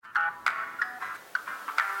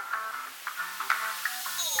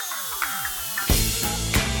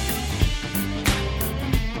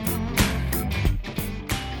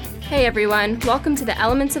Hey everyone, welcome to the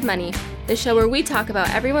Elements of Money, the show where we talk about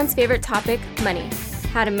everyone's favorite topic, money.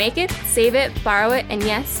 How to make it, save it, borrow it, and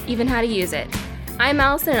yes, even how to use it. I'm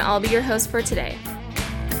Allison and I'll be your host for today.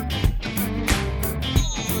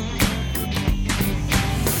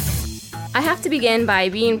 I have to begin by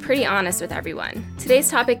being pretty honest with everyone. Today's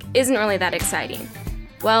topic isn't really that exciting.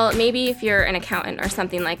 Well, maybe if you're an accountant or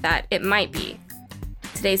something like that, it might be.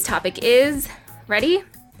 Today's topic is, ready?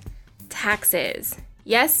 Taxes.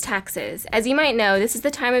 Yes, taxes. As you might know, this is the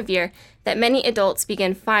time of year that many adults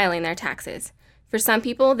begin filing their taxes. For some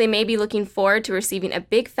people, they may be looking forward to receiving a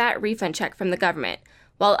big fat refund check from the government,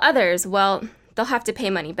 while others, well, they'll have to pay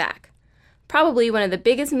money back. Probably one of the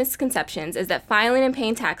biggest misconceptions is that filing and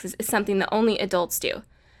paying taxes is something that only adults do.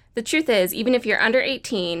 The truth is, even if you're under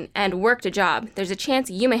 18 and worked a job, there's a chance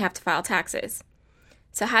you may have to file taxes.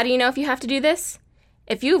 So how do you know if you have to do this?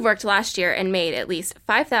 If you've worked last year and made at least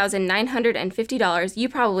 $5,950, you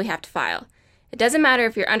probably have to file. It doesn't matter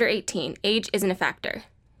if you're under 18, age isn't a factor.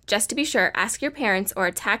 Just to be sure, ask your parents or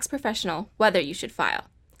a tax professional whether you should file.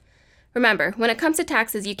 Remember, when it comes to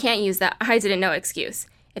taxes, you can't use the I didn't know excuse.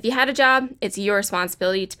 If you had a job, it's your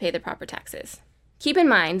responsibility to pay the proper taxes. Keep in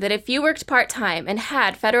mind that if you worked part-time and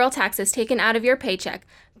had federal taxes taken out of your paycheck,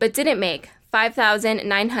 but didn't make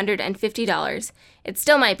 $5,950, it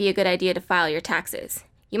still might be a good idea to file your taxes.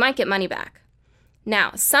 You might get money back.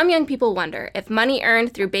 Now, some young people wonder if money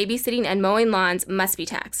earned through babysitting and mowing lawns must be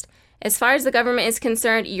taxed. As far as the government is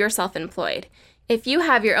concerned, you're self-employed. If you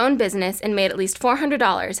have your own business and made at least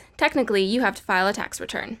 $400, technically you have to file a tax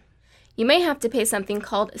return. You may have to pay something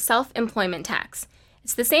called self-employment tax.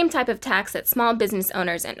 It's the same type of tax that small business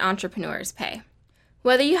owners and entrepreneurs pay.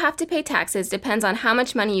 Whether you have to pay taxes depends on how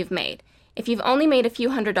much money you've made. If you've only made a few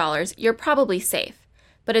 $100s, you're probably safe,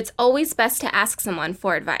 but it's always best to ask someone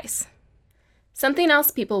for advice. Something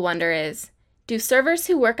else people wonder is, do servers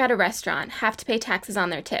who work at a restaurant have to pay taxes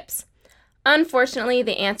on their tips? Unfortunately,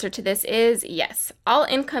 the answer to this is yes. All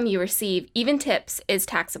income you receive, even tips, is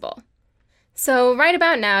taxable. So right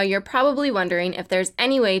about now, you're probably wondering if there's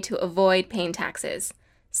any way to avoid paying taxes.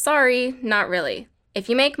 Sorry, not really. If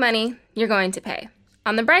you make money, you're going to pay.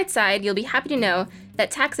 On the bright side, you'll be happy to know that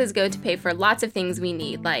taxes go to pay for lots of things we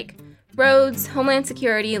need, like roads, homeland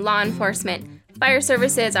security, law enforcement, fire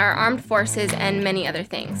services, our armed forces, and many other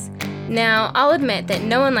things. Now, I'll admit that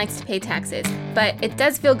no one likes to pay taxes, but it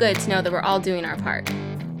does feel good to know that we're all doing our part.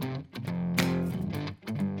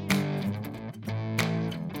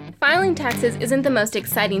 Filing taxes isn't the most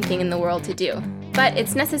exciting thing in the world to do, but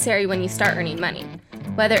it's necessary when you start earning money.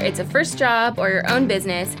 Whether it's a first job or your own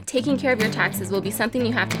business, taking care of your taxes will be something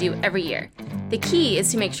you have to do every year. The key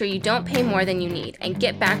is to make sure you don't pay more than you need and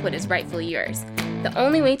get back what is rightfully yours. The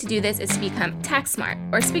only way to do this is to become tax smart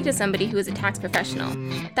or speak to somebody who is a tax professional.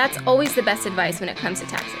 That's always the best advice when it comes to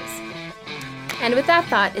taxes. And with that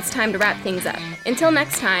thought, it's time to wrap things up. Until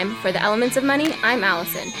next time, for the Elements of Money, I'm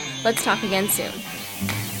Allison. Let's talk again soon.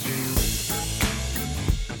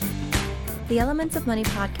 The Elements of Money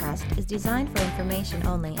podcast is designed for information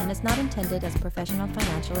only and is not intended as professional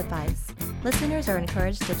financial advice. Listeners are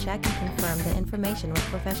encouraged to check and confirm the information with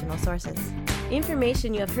professional sources. The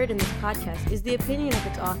information you have heard in this podcast is the opinion of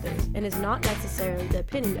its authors and is not necessarily the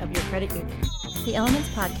opinion of your credit union. The Elements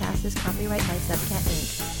podcast is copyright by Subcat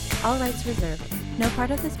Inc. All rights reserved. No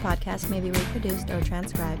part of this podcast may be reproduced or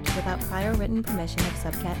transcribed without prior written permission of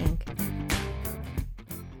Subcat Inc.